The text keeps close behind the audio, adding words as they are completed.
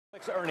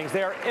Earnings,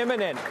 they are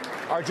imminent.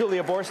 Our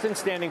Julia Boorstin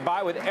standing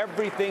by with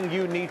everything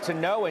you need to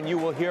know, and you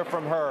will hear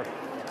from her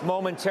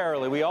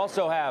momentarily. We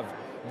also have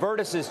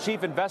Vertis's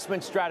chief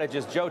investment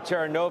strategist, Joe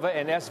Terranova,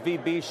 and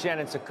SVB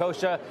Shannon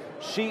Saccocia.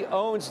 She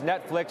owns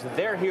Netflix.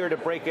 They're here to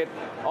break it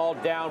all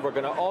down. We're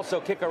going to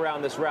also kick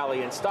around this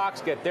rally in stocks,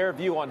 get their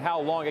view on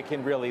how long it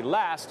can really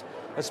last,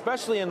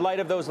 especially in light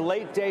of those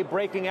late-day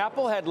breaking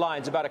Apple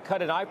headlines about a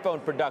cut in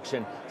iPhone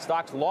production.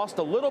 Stocks lost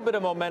a little bit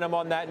of momentum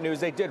on that news.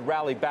 They did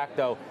rally back,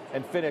 though,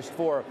 and finished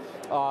for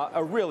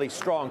a really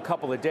strong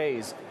couple of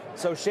days.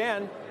 So,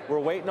 Shan, we're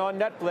waiting on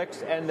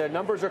Netflix, and the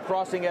numbers are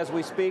crossing as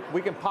we speak.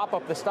 We can pop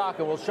up the stock,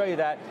 and we'll show you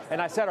that.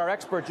 And I said our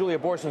expert, Julia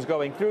Boorstin, is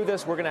going through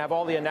this. We're going to have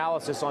all the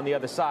analysis on the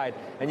other side.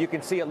 And you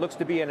can see it looks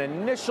to be an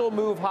initial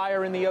move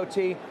higher in the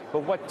OT.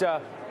 But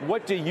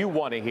what do you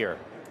want to hear?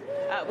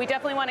 We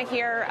definitely want to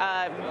hear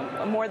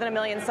more than 1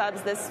 million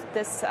subs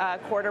this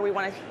quarter. We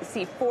want to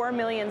see 4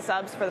 million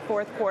subs for the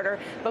fourth quarter.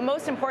 But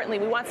most importantly,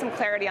 we want some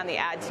clarity on the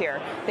ad tier.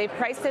 They've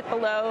priced it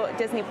below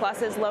Disney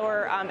Plus's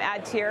lower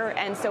ad tier.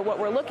 And so what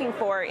we're looking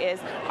for is,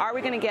 are we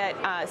going to get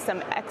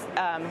some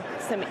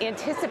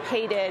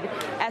anticipated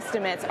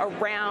estimates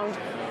around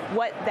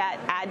what that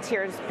ad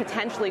tier is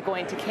potentially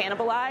going to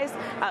cannibalize?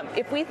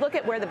 If we look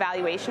at where the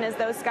valuation is,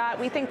 though,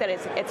 Scott, we think that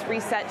it's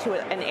reset to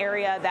an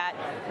area that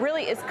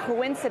really is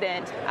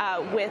coincident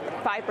with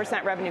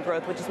 5% revenue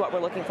growth, which is what we're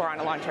looking for on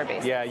a long-term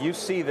basis. Yeah, you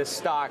see the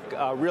stock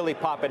really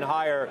popping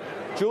higher.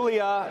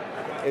 Julia,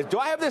 do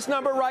I have this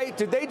number right?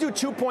 Did they do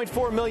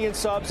 2.4 million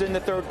subs in the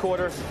third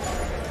quarter?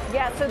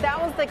 Yeah, so that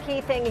was the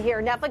key thing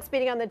here. Netflix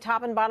beating on the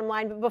top and bottom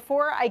line. But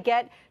before I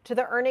get to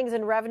the earnings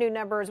and revenue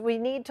numbers, we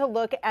need to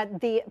look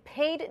at the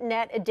paid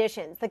net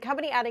additions. The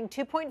company adding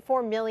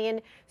 2.4 million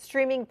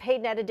streaming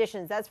paid net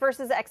additions. That's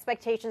versus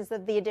expectations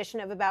of the addition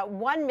of about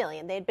 1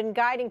 million. They had been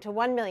guiding to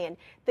 1 million.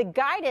 The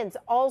guidance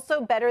also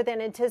better than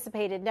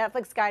anticipated.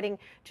 Netflix guiding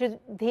to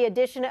the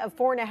addition of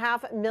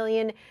 4.5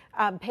 million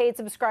paid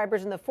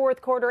subscribers in the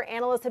fourth quarter.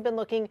 Analysts have been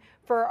looking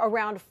for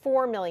around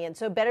 4 million,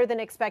 so better than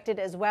expected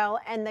as well.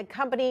 And the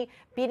company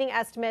beating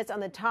estimates on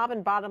the top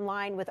and bottom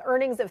line with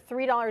earnings of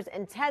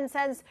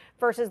 $3.10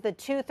 versus the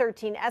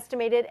 $2.13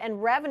 estimated,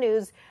 and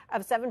revenues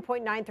of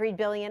 $7.93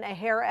 billion, a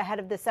hair ahead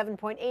of the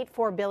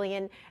 $7.84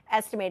 billion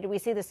estimated. We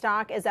see the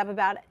stock is up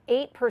about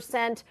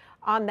 8%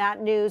 on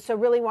that news. So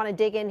really want to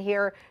dig in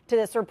here to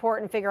this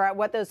report and figure out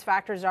what those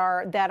factors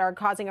are that are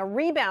causing a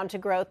rebound to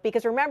growth.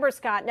 Because remember,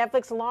 Scott,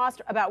 Netflix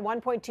lost about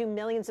 1.2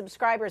 million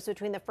subscribers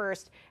between the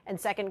first and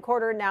second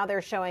quarter. Now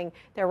they're showing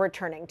they're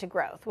returning to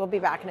growth. We'll be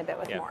back in a bit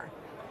with more.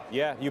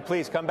 Yeah, you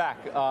please come back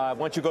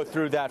once you go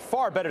through that.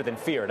 Far better than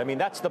feared. I mean,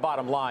 that's the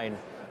bottom line.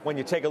 When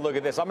you take a look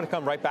at this, I'm going to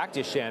come right back to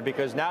you, Shan,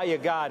 because now you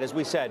got, as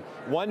we said,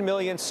 1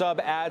 million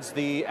sub adds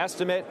the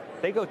estimate.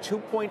 They go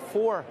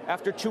 2.4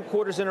 after 2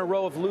 quarters in a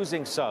row of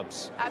losing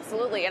subs.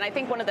 Absolutely. And I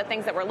think one of the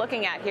things that we're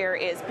looking at here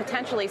is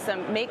potentially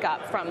some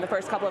makeup from the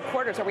first couple of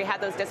quarters where we had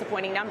those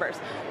disappointing numbers.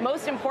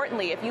 Most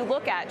importantly, if you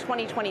look at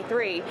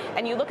 2023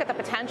 and you look at the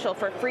potential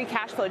for free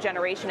cash flow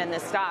generation in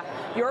this stock,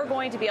 you're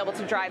going to be able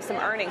to drive some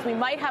earnings. We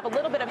might have a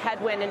little bit of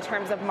headwind in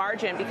terms of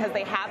margin because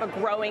they have a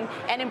growing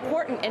and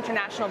important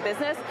international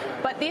business.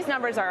 But these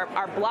numbers are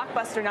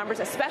blockbuster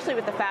numbers, especially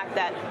with the fact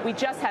that we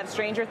just have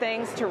Stranger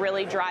Things to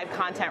really drive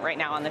content right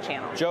now on the channel.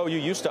 Joe, you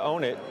used to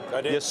own it.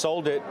 I did. You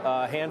sold it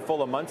a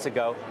handful of months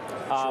ago.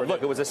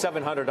 Look, it was a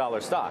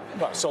 $700 stock.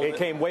 It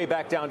came way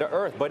back down to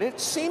earth, but it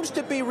seems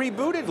to be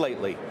rebooted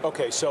lately.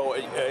 Okay, so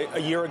a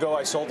year ago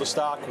I sold the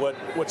stock.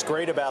 What's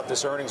great about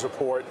this earnings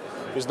report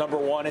is, number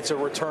one, it's a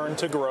return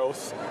to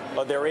growth.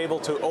 They're able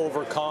to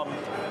overcome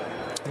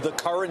the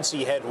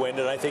currency headwind,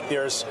 and I think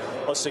there's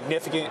a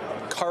significant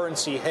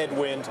currency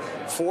headwind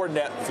for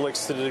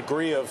Netflix to the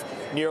degree of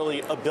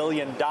nearly $1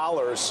 billion.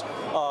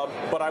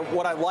 But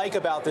what I like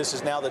about this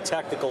is now the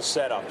technical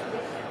setup,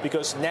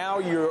 because now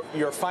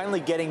you're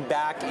finally getting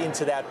back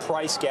into that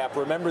price gap.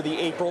 Remember, the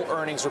April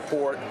earnings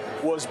report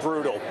was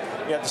brutal.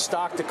 You had the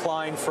stock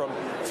decline from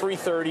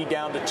 $330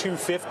 down to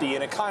 $250,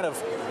 and it kind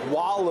of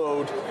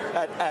wallowed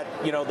at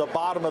the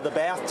bottom of the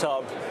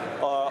bathtub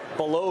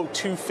below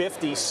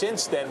 $250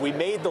 since then. We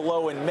made the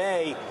low in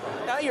May.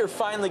 Now you're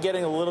finally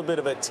getting a little bit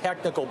of a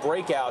technical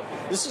breakout.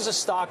 This is a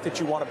stock that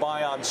you want to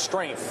buy on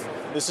strength.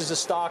 This is a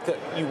stock that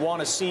you want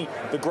to see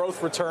the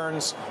growth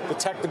returns, the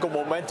technical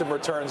momentum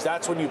returns.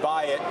 That's when you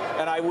buy it,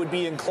 and I would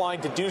be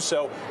inclined to do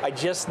so. I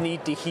just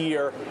need to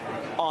hear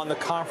on the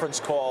conference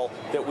call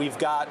that we've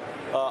got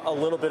a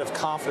little bit of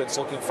confidence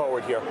looking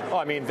forward here. Oh,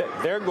 I mean,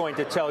 they're going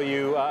to tell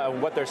you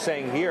what they're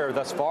saying here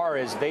thus far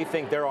is they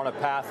think they're on a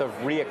path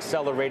of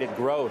re-accelerated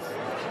growth.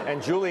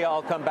 And Julia,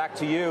 I'll come back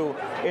to you.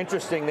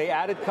 Interesting, they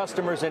added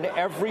customers in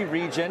every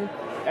region,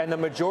 and the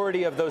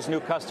majority of those new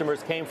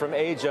customers came from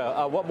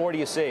Asia. What more do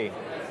you see?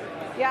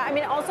 Yeah, I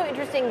mean, also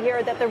interesting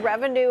here that the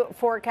revenue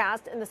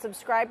forecast and the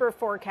subscriber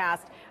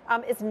forecast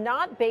is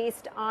not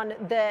based on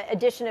the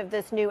addition of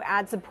this new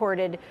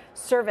ad-supported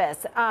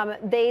service.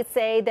 They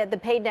say that the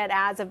paid net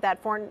ads of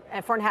that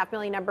 4.5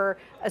 million number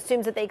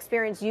assumes that they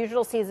experience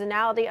usual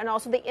seasonality and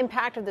also the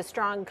impact of the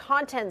strong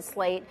content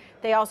slate.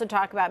 They also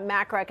talk about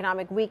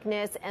macroeconomic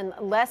weakness and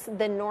less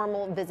than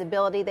normal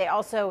visibility. They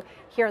also,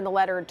 here in the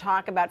letter,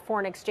 talk about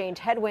foreign exchange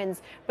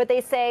headwinds. But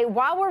they say,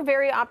 while we're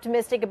very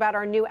optimistic about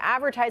our new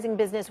advertising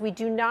business, we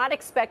do not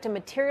expect a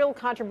material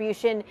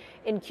contribution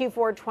in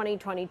Q4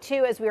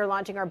 2022 as we are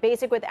launching our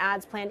Basic with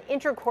Ads plan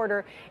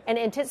intra-quarter and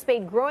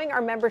anticipate growing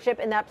our membership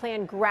in that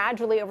plan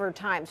gradually over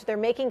time. So they're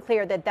making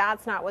clear that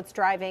that's not what's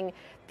driving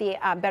the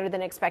better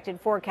than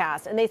expected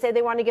forecast. And they say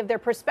they want to give their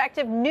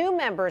prospective new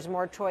members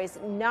more choice,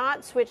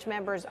 not switch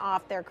members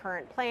off their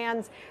current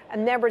plans.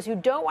 And members who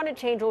don't want to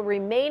change will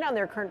remain on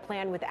their current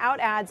plan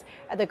without ads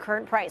at the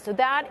current price. So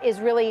that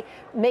is really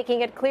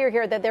making it clear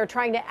here that they're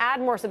trying to add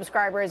more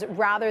subscribers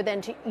rather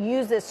than to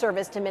use this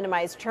service to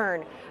minimize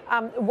churn.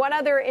 One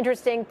other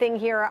interesting thing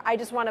here, I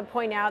just want to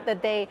point out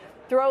that they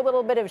throw a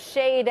little bit of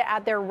shade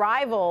at their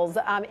rivals.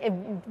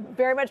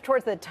 Very much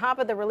towards the top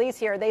of the release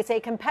here, they say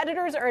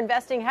competitors are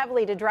investing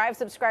heavily to drive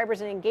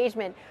subscribers and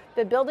engagement,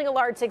 but building a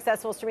large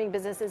successful streaming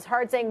business is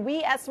hard, saying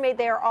we estimate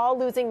they are all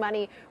losing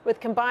money with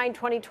combined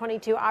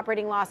 2022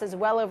 operating losses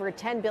well over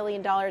 $10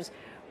 billion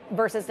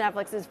versus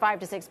Netflix's $5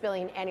 to $6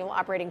 billion annual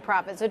operating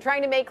profit. So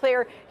trying to make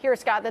clear here,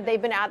 Scott, that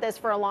they've been at this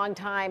for a long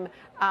time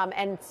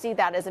and see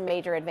that as a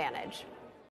major advantage.